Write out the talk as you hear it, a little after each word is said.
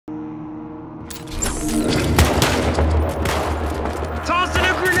Tossing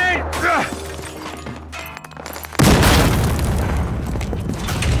a grenade!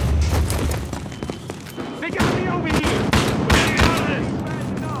 They got me over here! We're getting out of this!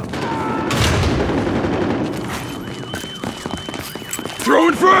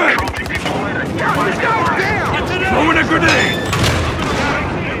 Throwing frag! Throwing a grenade!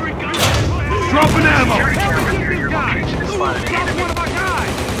 Dropping ammo!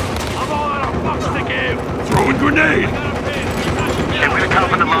 Throwing grenade! We're gonna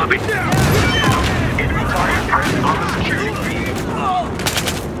come in the lobby. Enemy target present on the security feed.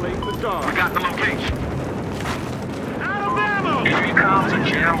 We got the location. Out of ammo! Enemy comms are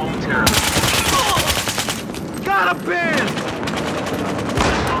jam momentarily. Got a bin!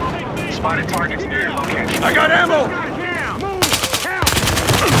 Spotted targets near your location. I got ammo!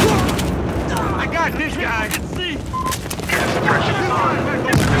 I got this guy! Gas suppression is on.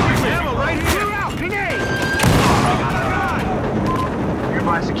 Ammo right here! Grenade!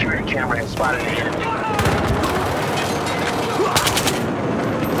 Nearby security camera has spotted the enemy.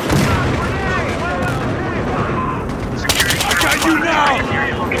 Security camera Got you now! near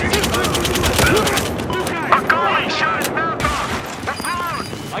your location. I'm calling! Shot his mouth off!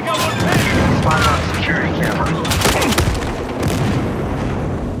 I got one pin! Spotted on security camera.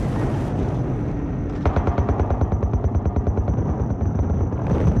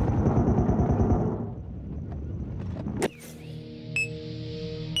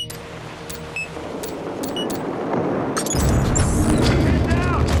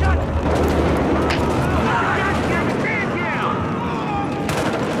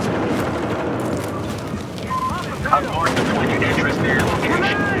 I've marked the point of interest near your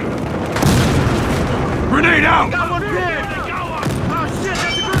location. Grenade out! Got one pin! Oh shit,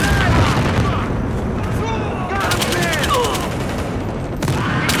 that's a grenade! Got a pin!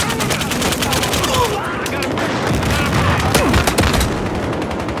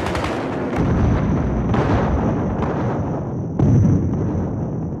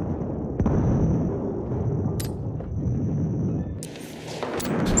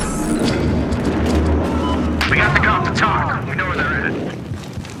 We got the cop to talk. We know where they're at.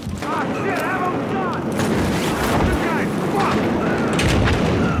 Ah shit, ammo's done! This guy, fuck!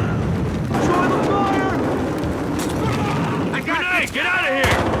 Join the fire! I got grenade! Get out of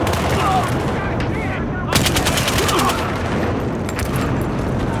here!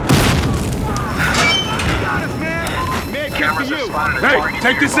 Got us, man! Man, kick Cameras to have you! spotted a Hey, target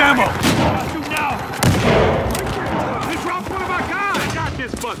take near this your ammo! location. Shoot now! They dropped one of our guys! I got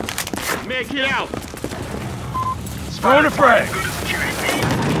this fucker! Man, get out! Throwing a frag! You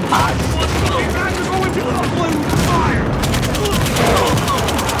guys are going to the blue fire!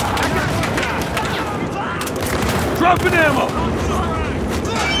 I got one guy! Dropping ammo!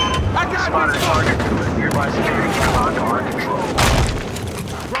 I got Spotted a this target with a nearby security camera under our control.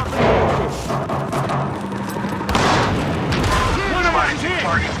 one of Spotted us two hit!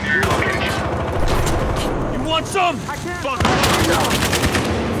 targets near your location. You want some? I can't. Fuck.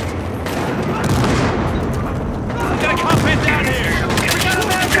 We got a cop in down here! We got a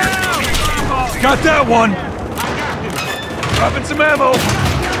man down! Got that one! I got this! Dropping some ammo!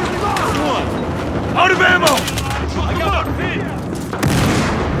 Lost one! Out of ammo! I got a pin!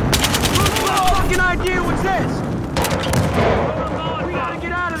 What fucking idea was this? We gotta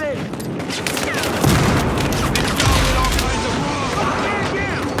get out of this!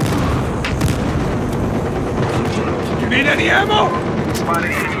 You need any ammo?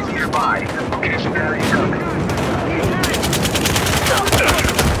 Spotted enemies nearby. Location data incoming.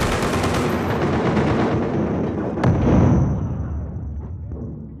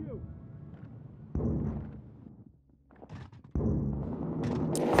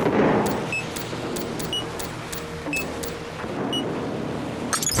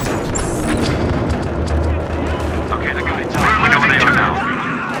 Okay, the guy talking. We know where they are now.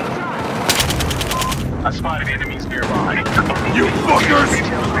 I spotted enemies nearby. You fuckers!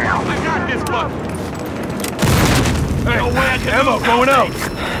 Details now. I got this fucker! Hey, No way I can ammo lose going that out! thing.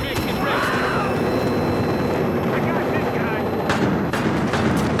 I got this guy!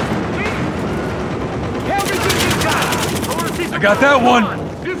 Everything you got! I wanna see some I got that one.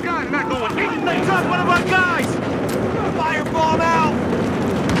 This guy's not going in! They took one of our guys! Firebomb out!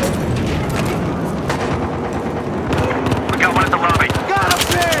 We got one at the lobby. Got a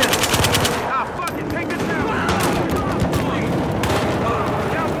pin! Ah, fucking take this down!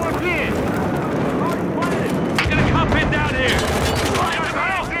 Got one pin! Get a cop pin down here!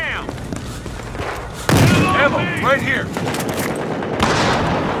 Down! Ammo, right here!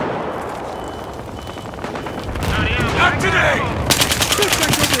 Not today! This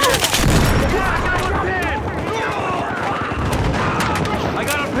thing's over here!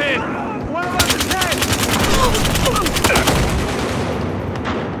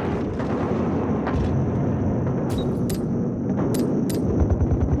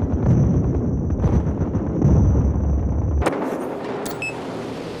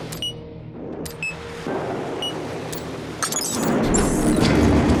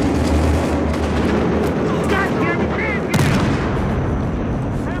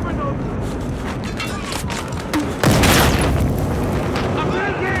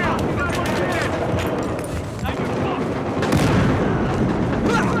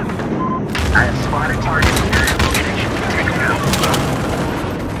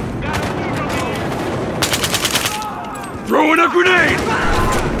 Throwing a grenade!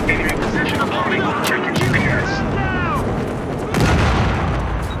 Enemy position uploading. Check your GPS.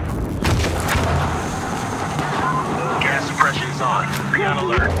 Gas suppression is on. Be on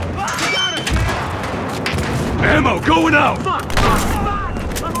alert. Ammo going out!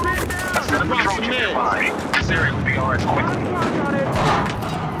 A set of patrol nearby. This area will be ours quickly.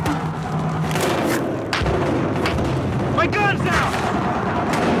 My gun's out!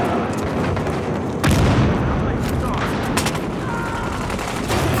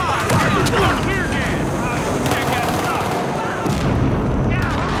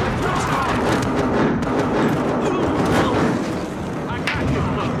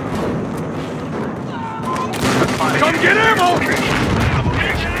 Come get ammo!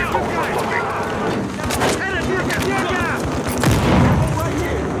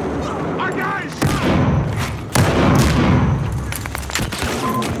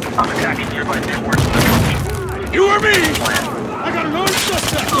 I'm attacking nearby networks. You or me? I got an armed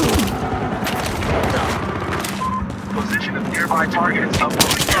suspect! Position of nearby targets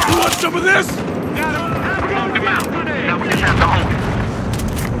uploading. You want some of this? Knocked him out. Now we just have to hold it.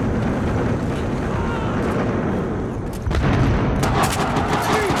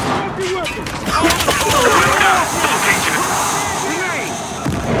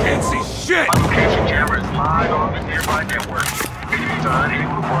 Can't see shit! My location jammer is live on the nearby network. Enemies are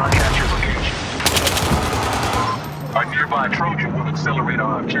unable to broadcast your location. Our nearby Trojan will accelerate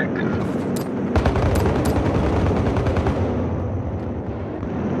our objective.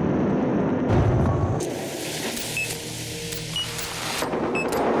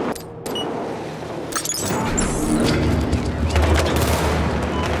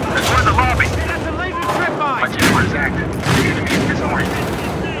 Destroy the lobby! That's a laser trip My mine! jammer is active. The enemy is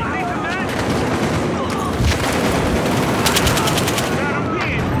disoriented.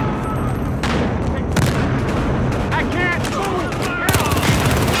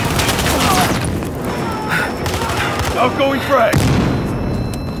 Outgoing frag!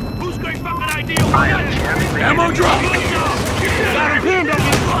 Who's got fucking idea? I am jamming the Ammo drop! Got him pinned on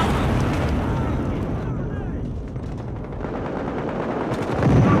you!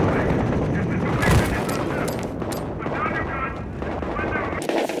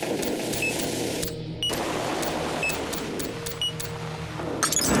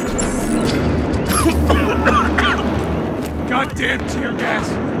 Goddamn tear gas!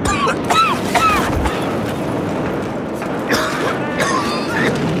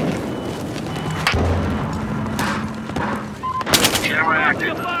 Jammer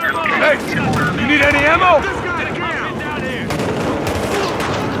active. Your location Hey! is temporarily. You need any ammo? This guy's down here!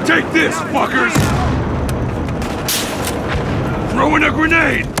 Take this, fuckers! Throwing a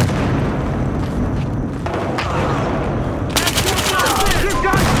grenade!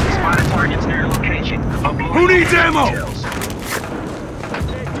 Spotted targets near your location. Uploading Who needs ammo? details.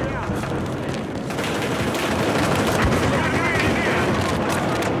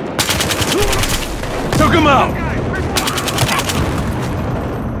 Took him out!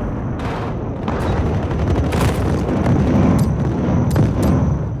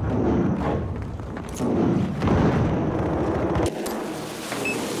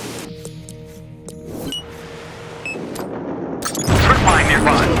 Trip line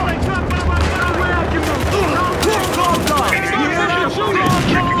nearby.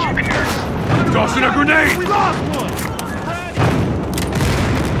 Check your GPS. Tossing a grenade!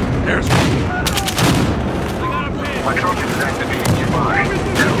 There's one. My Trojan is activated nearby.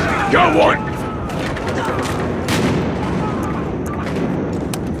 Got one!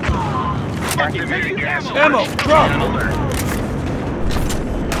 Activating gas. Ammo, suppression. drop. Be on alert.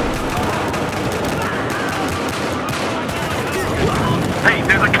 Hey,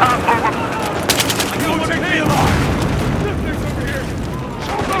 there's a cop over. Don't take me alive!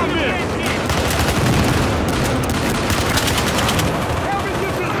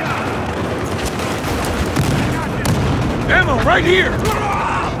 Ammo right here!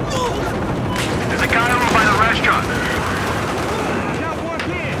 There's a guy over by the restaurant.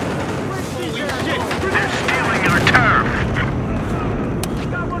 They're stealing our turf.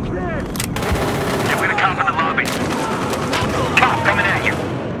 Yeah, we're gonna cop in the lobby. Cop coming at you.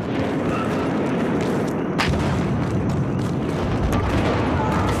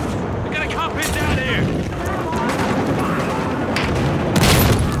 I got a cop in down here!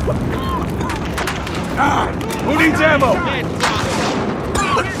 Ah! Who needs ammo?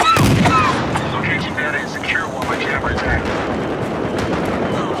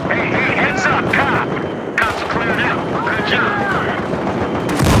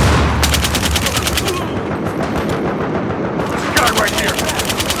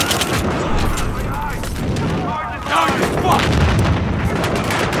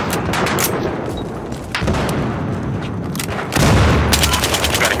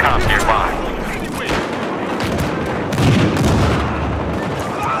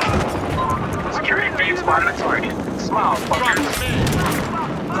 Spotted a target. Smile, fuckers.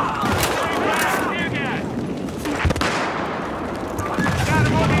 Got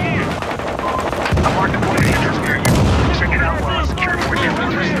him over here. I marked the point of interest near you. Check it out while I secure more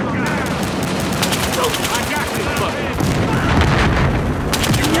defenders. I got this fucker.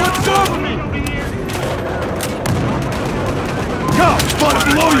 You want some? Come, spotted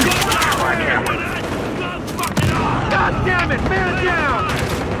below you! God damn it, man down!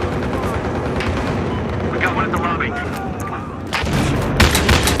 We got one at the lobby.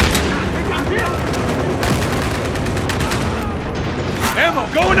 Ammo,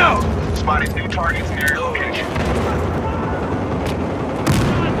 going out! Spotted new targets near your location.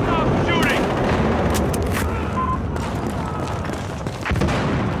 Stop shooting!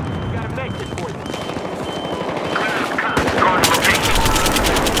 Gotta make it for you. Going to location.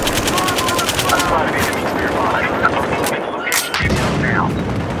 I spotted enemies nearby. I'm moving location details now.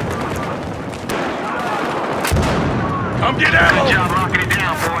 Come get ammo! Good job locking it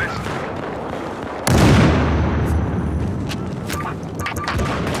down, boys.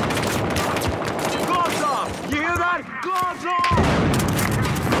 Gloves off! You hear that? Gloves off!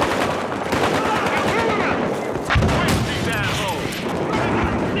 These assholes!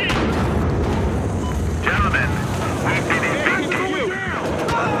 Gentlemen, we did it.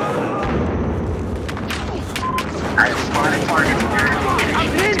 I have spotted targets near your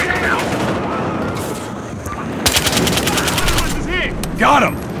location. Take them out. Got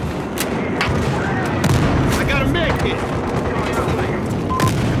him! I got a med kit!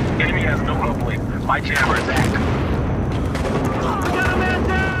 Enemy has no uplink. My jammer is active. I got a man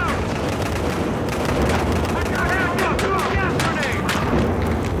down! I got gas grenade!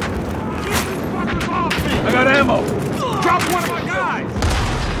 Get these fuckers off me! I got ammo! Drop one of my guys!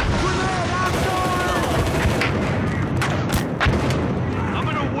 Grenade outside! I'm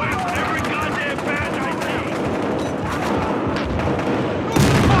gonna whack every goddamn badge I see!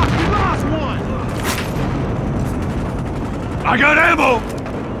 Fuck, we lost one! I got ammo!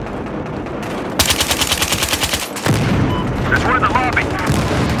 There's one in the lobby.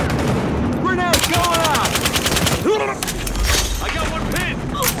 Grenade going out! I got one pin!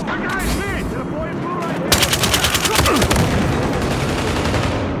 I got his pin! That boy in blue right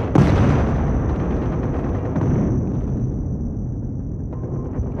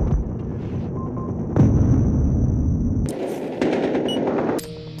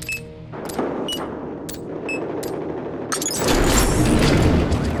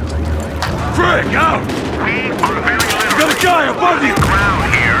Frank, out! We are very little. Got a guy above you! Ground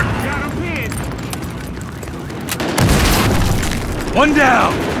here. got him pinned! One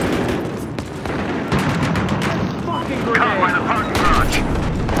down! Fucking Caught by grenade! the parking garage.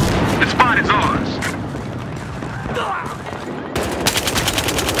 The spot is ours.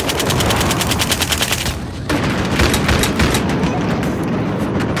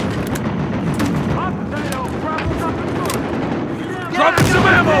 Hot potato! Grapples up the foot! Dropping some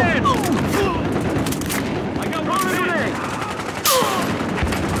ammo! I got one grenade!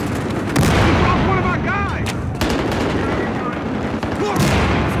 He dropped one of our guys!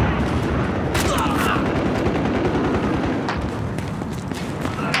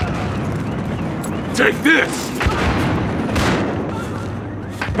 Take this!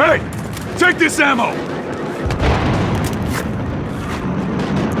 Hey! Take this ammo!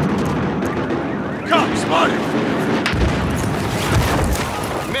 Cop spotted!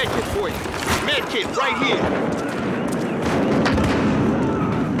 Med kit for you! Med kit right here!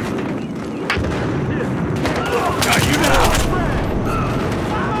 Got you now!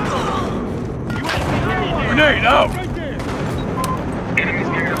 Grenade out! Right there! Enemies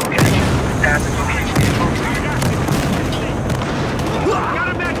near your location. Passing location info. Got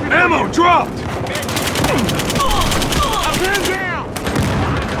a med kit! Ammo dropped! I'm pinned down!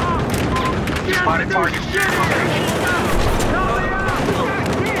 Spotted targets near your location.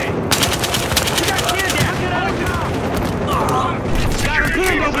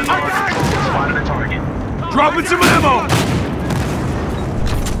 Spotted a target. Dropping some ammo!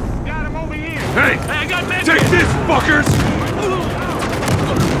 Got him over here! Hey! I got med Take this, fuckers!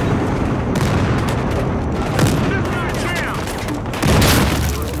 This guy's down!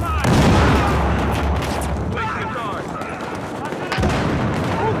 Wait the guard!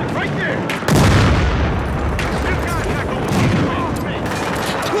 Right there! This guy's not going to me!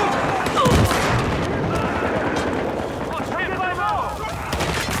 Hit by low!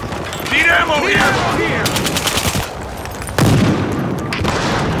 Need ammo here! Here!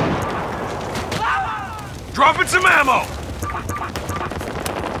 Dropping some ammo!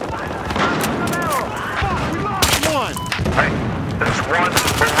 We lost one! Hey, there's one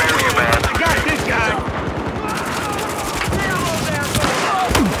below you, man. I got this guy!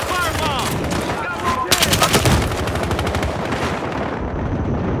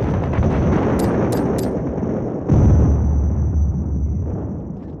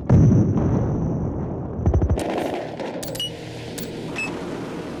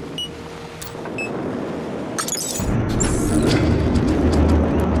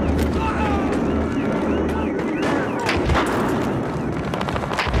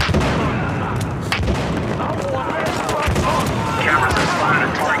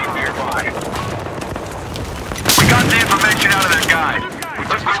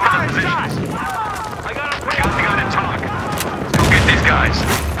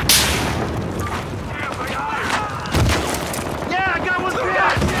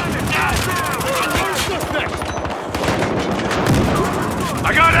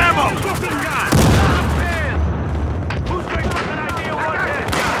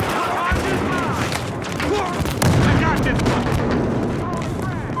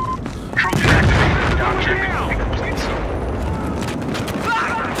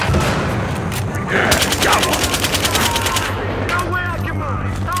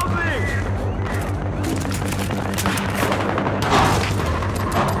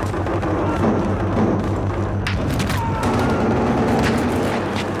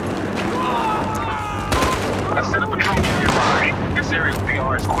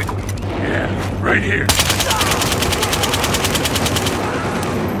 CPRs quickly. Yeah, right here.